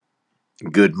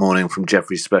Good morning from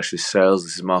Jefferies Specialist Sales.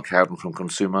 This is Mark Howden from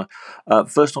Consumer.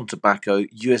 First on tobacco,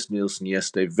 US Nielsen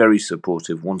yesterday, very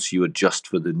supportive. Once you adjust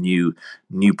for the new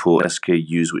Newport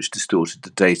SKUs, which distorted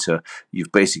the data,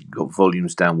 you've basically got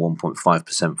volumes down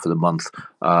 1.5% for the month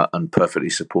and perfectly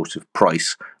supportive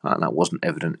price. And that wasn't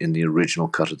evident in the original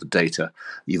cut of the data.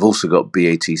 You've also got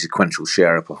BAT sequential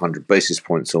share up 100 basis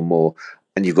points or more.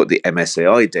 And you've got the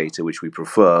MSAI data, which we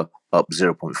prefer, up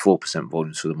 0.4%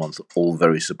 volumes for the month, all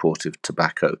very supportive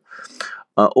tobacco.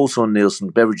 Also on Nielsen,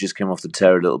 beverages came off the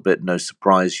tear a little bit, no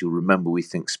surprise. You'll remember we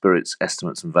think spirits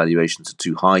estimates and valuations are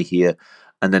too high here.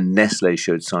 And then Nestle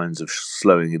showed signs of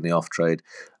slowing in the off-trade,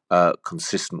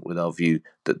 consistent with our view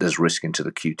that there's risk into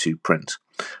the Q2 print.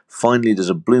 Finally, there's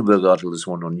a Bloomberg article this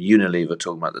one on Unilever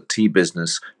talking about the tea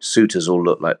business. Suitors all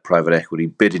look like private equity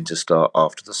bidding to start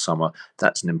after the summer.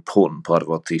 That's an important part of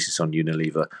our thesis on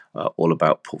Unilever, all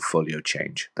about portfolio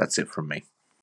change. That's it from me.